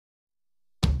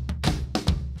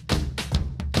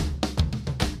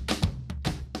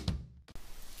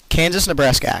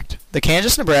Kansas-Nebraska Act. The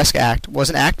Kansas-Nebraska Act was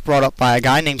an act brought up by a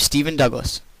guy named Stephen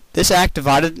Douglas. This act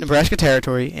divided Nebraska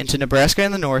Territory into Nebraska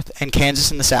in the north and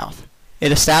Kansas in the south.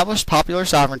 It established popular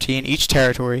sovereignty in each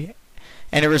territory,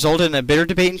 and it resulted in a bitter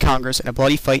debate in Congress and a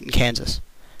bloody fight in Kansas.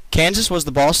 Kansas was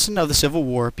the Boston of the Civil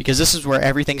War because this is where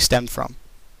everything stemmed from.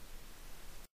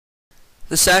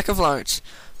 The sack of Lawrence.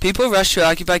 People rushed to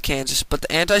occupy Kansas, but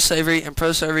the anti-slavery and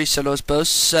pro-slavery settlers both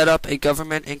set up a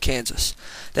government in Kansas.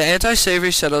 The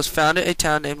anti-slavery settlers founded a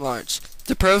town named Lawrence.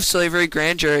 The pro-slavery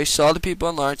grand jury saw the people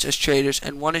in Lawrence as traitors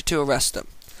and wanted to arrest them.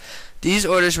 These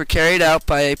orders were carried out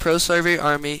by a pro-slavery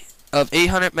army of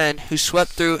 800 men who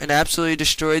swept through and absolutely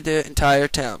destroyed the entire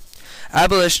town.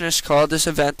 Abolitionists called this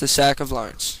event the Sack of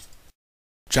Lawrence.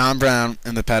 John Brown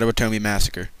and the Potawatomi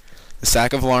Massacre. The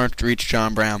sack of Lawrence reached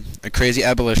John Brown, a crazy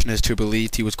abolitionist who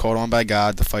believed he was called on by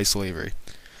God to fight slavery.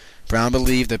 Brown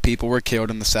believed that people were killed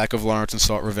in the sack of Lawrence and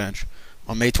sought revenge.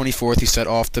 On May 24th, he set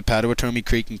off to Potawatomi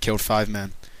Creek and killed 5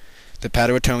 men. The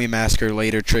Potawatomi Massacre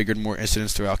later triggered more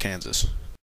incidents throughout Kansas.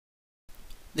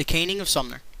 The caning of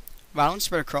Sumner. Violence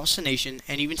spread across the nation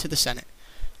and even to the Senate.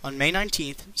 On May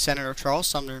 19th, Senator Charles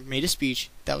Sumner made a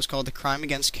speech that was called the Crime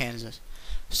Against Kansas.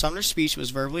 Sumner's speech was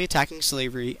verbally attacking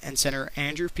slavery and Senator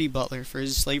Andrew P. Butler for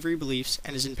his slavery beliefs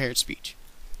and his impaired speech.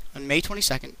 On May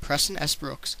 22nd, Preston S.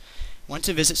 Brooks went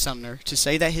to visit Sumner to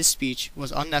say that his speech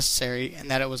was unnecessary and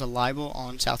that it was a libel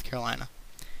on South Carolina.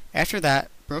 After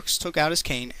that, Brooks took out his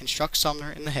cane and struck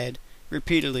Sumner in the head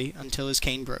repeatedly until his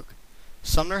cane broke.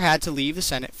 Sumner had to leave the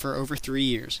Senate for over 3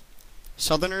 years.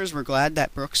 Southerners were glad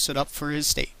that Brooks stood up for his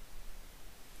state.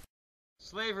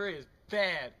 Slavery is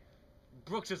bad.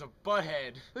 Brooks is a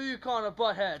butthead. Who you calling a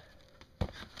butthead?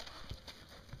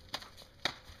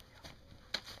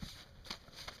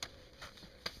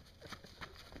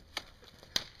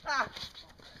 Ah!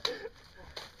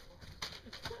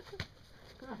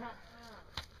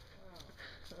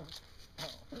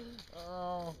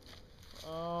 Oh.